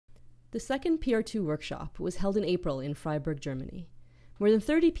The second PR2 workshop was held in April in Freiburg, Germany. More than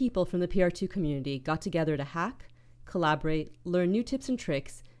 30 people from the PR2 community got together to hack, collaborate, learn new tips and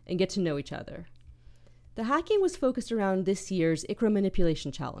tricks, and get to know each other. The hacking was focused around this year's ICRA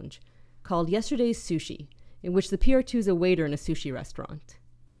manipulation challenge, called Yesterday's Sushi, in which the PR2 is a waiter in a sushi restaurant.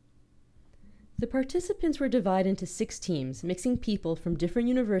 The participants were divided into 6 teams, mixing people from different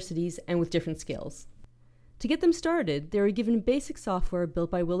universities and with different skills. To get them started, they were given basic software built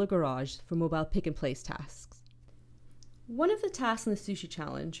by Willow Garage for mobile pick-and-place tasks. One of the tasks in the Sushi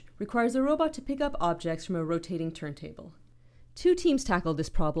Challenge requires the robot to pick up objects from a rotating turntable. 2 teams tackled this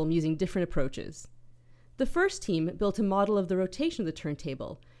problem using different approaches. The first team built a model of the rotation of the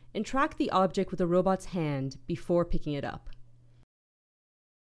turntable and tracked the object with the robot's hand before picking it up.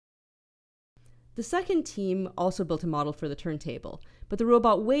 The second team also built a model for the turntable, but the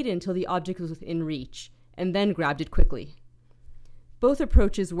robot waited until the object was within reach and then grabbed it quickly. Both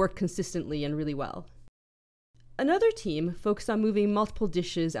approaches worked consistently and really well. Another team focused on moving multiple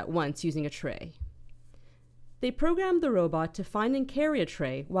dishes at once using a tray. They programmed the robot to find and carry a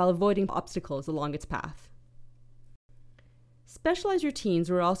tray while avoiding obstacles along its path. Specialized routines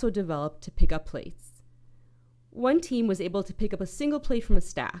were also developed to pick up plates. One team was able to pick up a single plate from a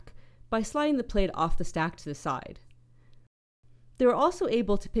stack by sliding the plate off the stack to the side. They were also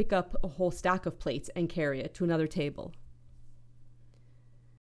able to pick up a whole stack of plates and carry it to another table.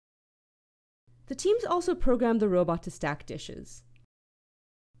 The teams also programmed the robot to stack dishes.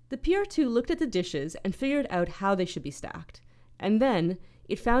 The PR2 looked at the dishes and figured out how they should be stacked, and then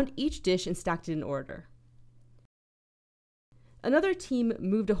it found each dish and stacked it in order. Another team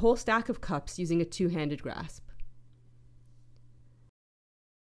moved a whole stack of cups using a 2-handed grasp.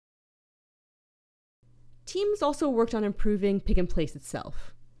 Teams also worked on improving pick-and-place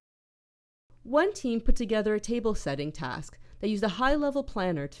itself. One team put together a table setting task that used a high-level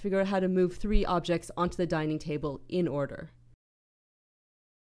planner to figure out how to move 3 objects onto the dining table in order.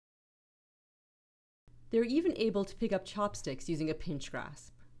 They were even able to pick up chopsticks using a pinch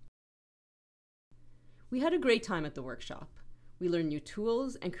grasp. We had a great time at the workshop. We learned new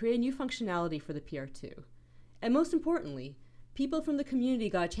tools and created new functionality for the PR2. And most importantly, people from the community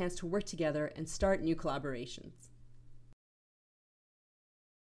got a chance to work together and start new collaborations.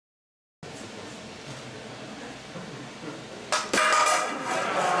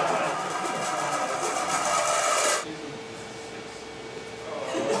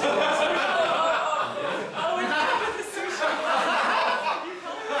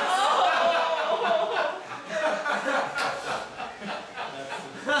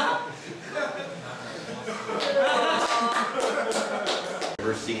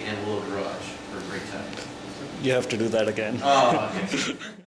 University and Willow Garage for a great time. You have to do that again. Oh, okay.